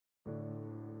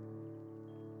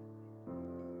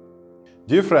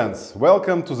Dear friends,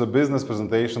 welcome to the business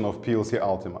presentation of PLC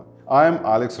Ultima. I'm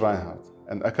Alex Reinhardt,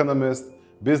 an economist,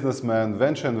 businessman,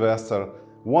 venture investor,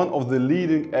 one of the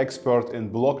leading experts in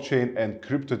blockchain and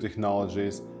crypto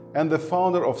technologies, and the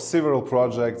founder of several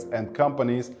projects and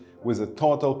companies with a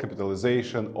total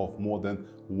capitalization of more than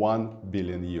 1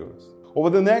 billion euros. Over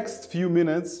the next few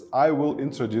minutes, I will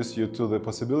introduce you to the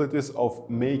possibilities of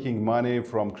making money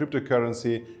from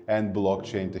cryptocurrency and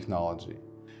blockchain technology.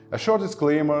 A short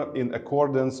disclaimer in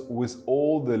accordance with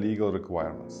all the legal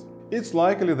requirements. It's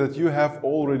likely that you have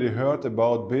already heard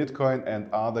about Bitcoin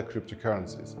and other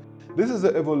cryptocurrencies. This is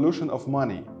the evolution of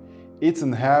money. It's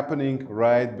happening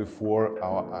right before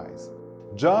our eyes.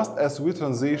 Just as we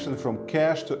transition from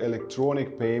cash to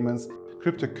electronic payments,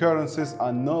 cryptocurrencies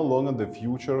are no longer the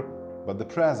future, but the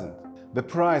present. The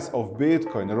price of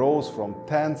Bitcoin rose from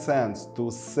 10 cents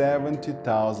to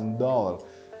 $70,000.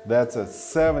 That's a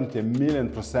 70 million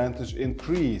percentage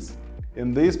increase.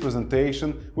 In this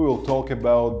presentation, we will talk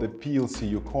about the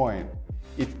PLCU coin.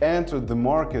 It entered the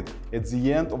market at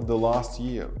the end of the last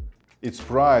year. Its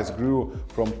price grew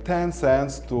from 10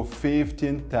 cents to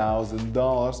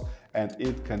 $15,000 and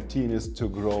it continues to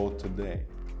grow today.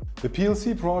 The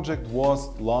PLC project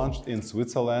was launched in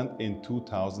Switzerland in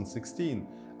 2016.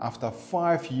 After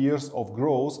 5 years of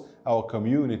growth, our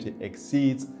community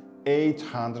exceeds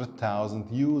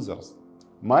 800,000 users.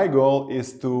 My goal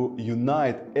is to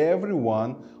unite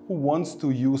everyone who wants to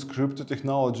use crypto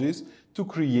technologies to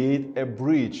create a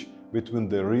bridge between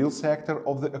the real sector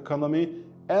of the economy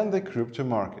and the crypto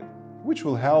market, which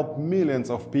will help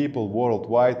millions of people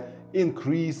worldwide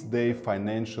increase their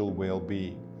financial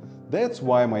well-being. That's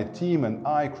why my team and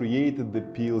I created the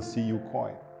PLCU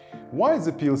coin. Why is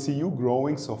the PLCU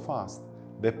growing so fast?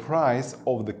 The price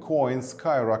of the coin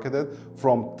skyrocketed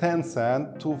from 10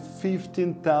 cents to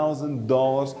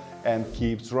 $15,000 and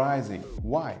keeps rising.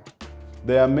 Why?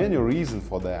 There are many reasons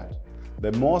for that.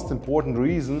 The most important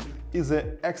reason is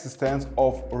the existence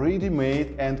of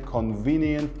ready-made and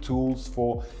convenient tools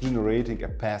for generating a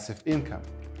passive income.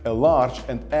 A large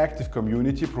and active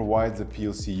community provides the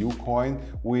PLCU coin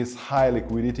with high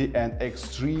liquidity and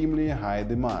extremely high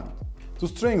demand. To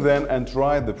strengthen and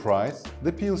ride the price,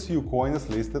 the PLCU coin is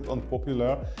listed on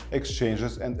popular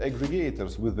exchanges and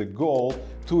aggregators with the goal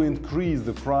to increase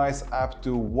the price up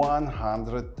to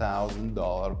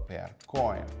 $100,000 per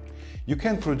coin. You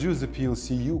can produce the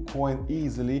PLCU coin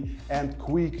easily and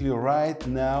quickly right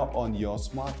now on your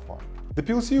smartphone. The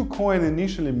PLCU coin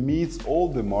initially meets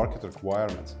all the market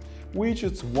requirements, which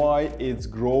is why it's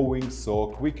growing so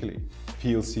quickly.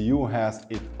 PLCU has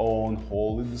its own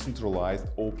wholly decentralized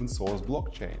open source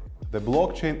blockchain. The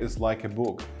blockchain is like a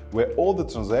book where all the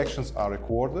transactions are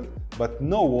recorded, but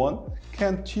no one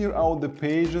can tear out the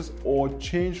pages or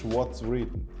change what's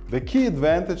written. The key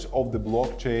advantage of the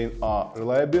blockchain are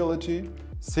reliability,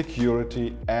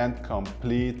 security, and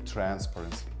complete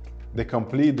transparency. The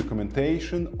complete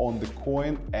documentation on the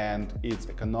coin and its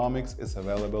economics is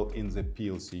available in the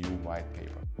PLCU white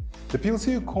paper. The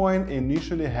PLCU coin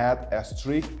initially had a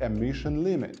strict emission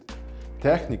limit.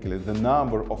 Technically, the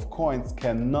number of coins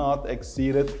cannot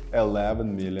exceed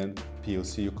 11 million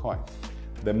PLCU coins.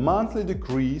 The monthly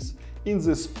decrease in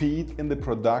the speed in the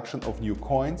production of new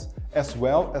coins, as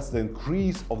well as the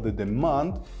increase of the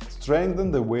demand,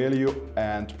 strengthen the value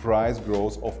and price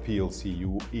growth of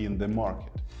PLCU in the market.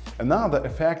 Another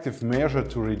effective measure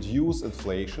to reduce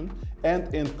inflation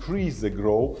and increase the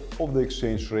growth of the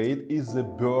exchange rate is the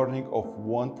burning of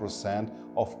 1%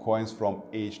 of coins from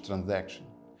each transaction.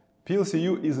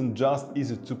 PLCU isn't just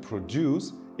easy to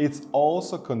produce, it's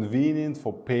also convenient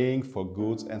for paying for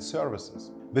goods and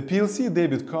services. The PLC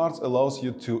debit cards allows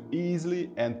you to easily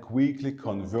and quickly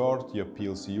convert your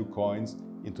PLCU coins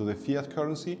into the fiat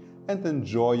currency and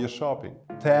enjoy your shopping.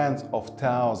 Tens of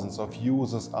thousands of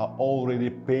users are already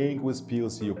paying with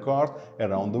PLCU cards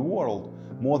around the world.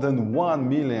 More than 1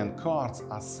 million cards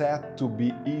are set to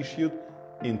be issued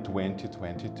in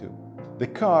 2022. The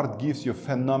card gives you a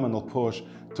phenomenal push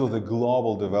to the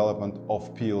global development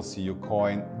of PLCU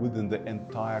coin within the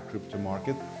entire crypto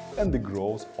market and the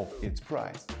growth of its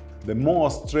price. The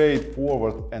most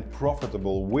straightforward and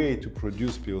profitable way to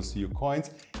produce PLCU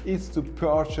coins is to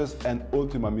purchase an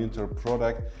Ultima Minter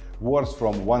product worth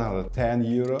from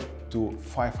 €110 to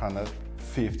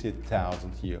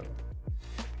 550,000 euros.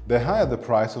 The higher the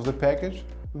price of the package,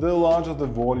 the larger the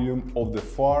volume of the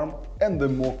farm and the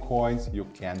more coins you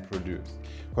can produce.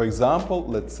 For example,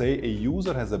 let's say a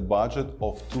user has a budget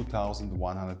of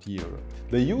 €2,100.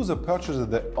 The user purchases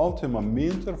the Ultima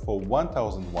Minter for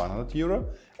 €1,100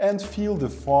 and fills the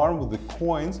farm with the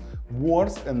coins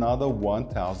worth another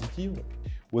 €1,000.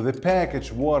 With a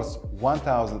package worth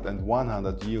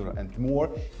 1,100 euro and more,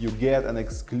 you get an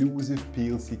exclusive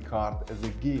PLC card as a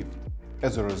gift.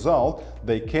 As a result,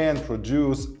 they can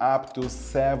produce up to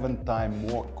 7 times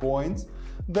more coins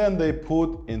than they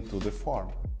put into the farm.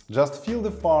 Just fill the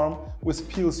farm with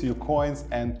PLCU coins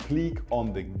and click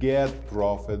on the Get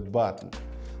Profit button.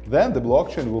 Then the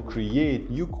blockchain will create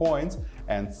new coins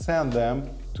and send them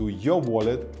to your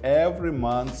wallet every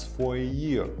month for a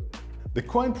year. The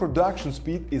coin production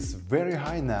speed is very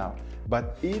high now,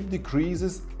 but it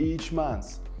decreases each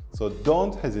month, so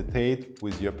don't hesitate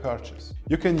with your purchase.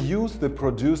 You can use the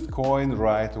produced coin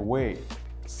right away,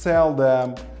 sell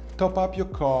them, top up your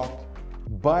cart,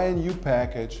 buy a new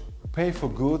package, pay for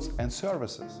goods and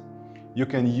services. You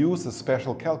can use a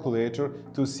special calculator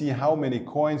to see how many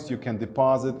coins you can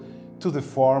deposit to the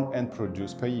farm and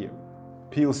produce per year.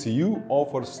 PLCU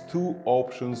offers 2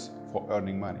 options for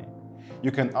earning money.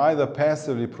 You can either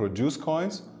passively produce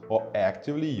coins or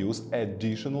actively use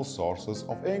additional sources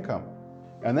of income.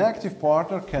 An active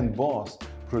partner can both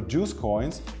produce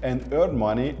coins and earn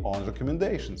money on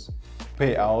recommendations.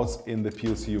 Payouts in the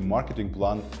PLCU marketing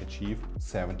plan achieve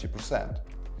 70%.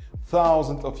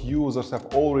 Thousands of users have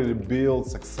already built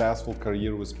successful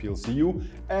career with PLCU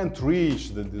and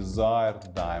reached the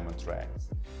desired diamond ranks.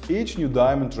 Each new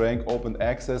diamond rank opens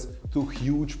access to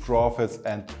huge profits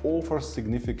and offers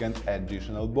significant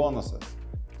additional bonuses.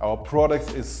 Our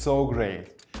product is so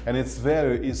great, and its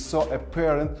value is so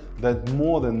apparent that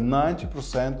more than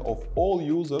 90% of all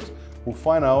users who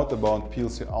find out about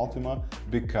PLC Ultima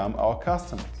become our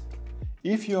customers.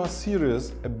 If you are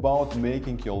serious about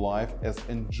making your life as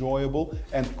enjoyable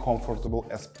and comfortable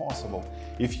as possible,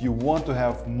 if you want to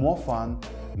have more fun,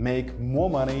 make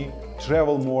more money,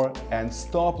 travel more, and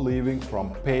stop living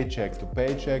from paycheck to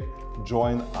paycheck,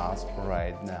 join us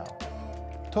right now.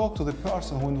 Talk to the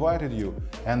person who invited you,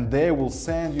 and they will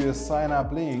send you a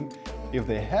sign-up link. If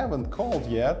they haven't called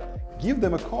yet, give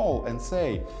them a call and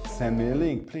say, "Send me a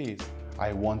link, please.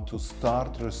 I want to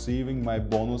start receiving my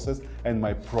bonuses and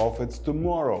my profits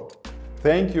tomorrow."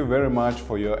 Thank you very much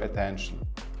for your attention,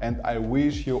 and I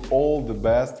wish you all the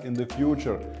best in the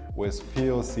future with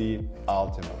PLC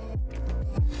Ultima.